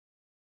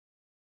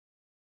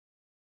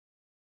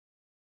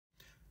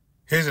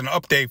Here's an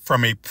update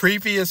from a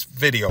previous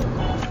video.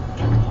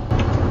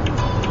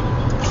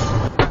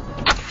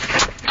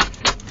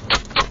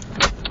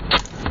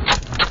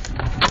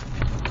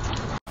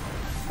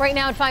 Right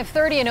now at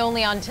 5:30 and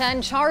only on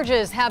 10,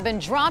 charges have been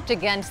dropped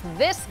against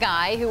this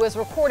guy who was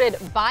recorded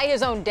by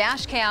his own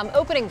dash cam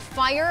opening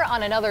fire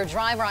on another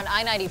driver on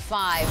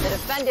I-95. The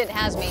defendant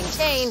has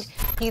maintained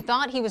he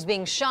thought he was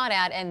being shot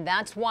at, and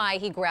that's why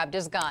he grabbed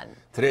his gun.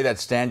 Today, that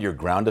stand your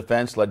ground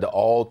defense led to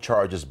all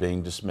charges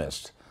being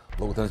dismissed.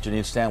 Local Lieutenant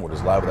Janine Stanwood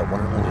is live with that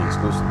one and only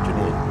exclusive.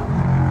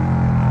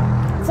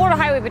 Janine. Florida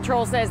Highway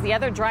Patrol says the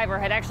other driver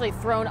had actually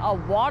thrown a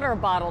water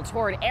bottle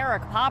toward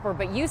Eric Popper,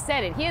 but you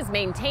said it, he has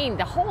maintained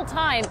the whole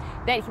time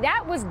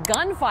that was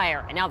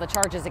gunfire, and now the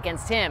charges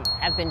against him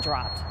have been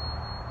dropped.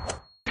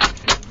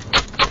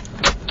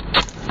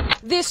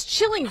 This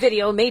chilling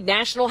video made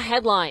national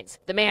headlines.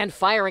 The man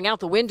firing out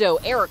the window,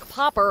 Eric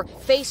Popper,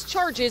 faced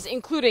charges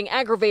including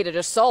aggravated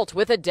assault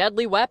with a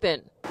deadly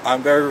weapon.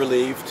 I'm very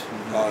relieved.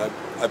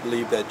 I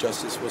believe that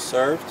justice was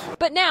served.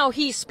 But now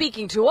he's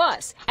speaking to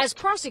us as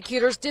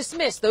prosecutors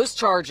dismiss those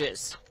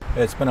charges.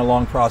 It's been a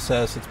long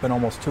process. It's been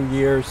almost 2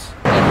 years.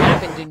 It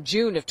happened in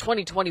June of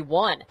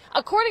 2021.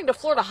 According to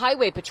Florida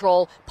Highway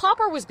Patrol,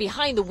 Popper was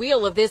behind the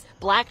wheel of this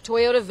black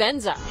Toyota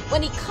Venza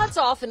when he cuts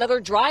off another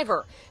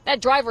driver.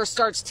 That driver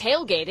starts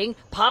tailgating.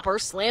 Popper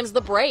slams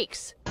the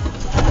brakes.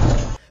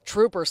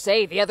 Troopers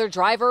say the other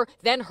driver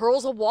then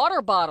hurls a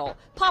water bottle.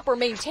 Popper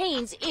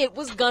maintains it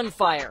was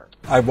gunfire.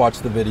 I've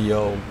watched the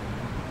video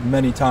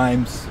many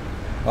times.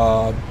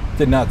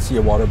 Did not see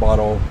a water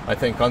bottle. I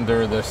think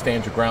under the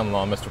stand your ground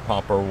law, Mr.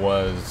 Popper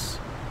was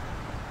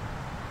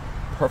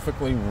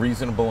perfectly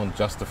reasonable and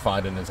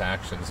justified in his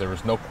actions. There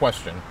is no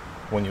question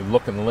when you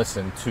look and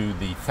listen to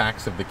the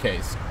facts of the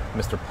case,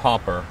 Mr.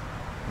 Popper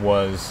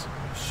was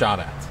shot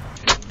at.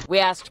 We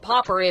asked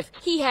Popper if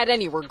he had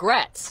any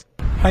regrets.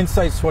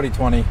 Hindsight's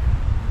 20/20.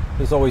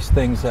 There's always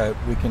things that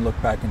we can look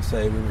back and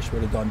say we wish we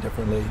would have done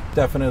differently.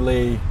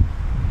 Definitely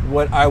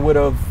what I would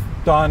have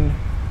done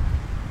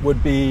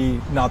would be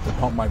not to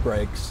pump my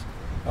brakes.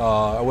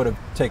 I would have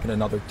taken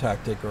another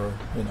tactic, or,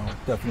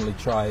 definitely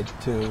tried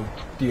to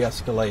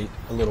de-escalate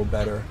a little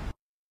better.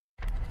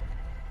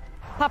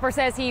 Popper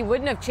says he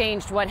wouldn't have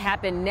changed what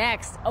happened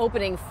next,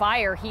 opening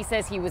fire. He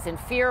says he was in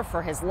fear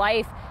for his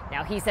life.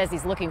 Now he says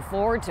he's looking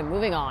forward to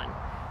moving on.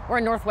 We're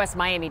in Northwest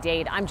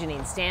Miami-Dade. I'm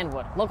Janine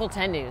Stanwood, Local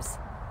 10 News.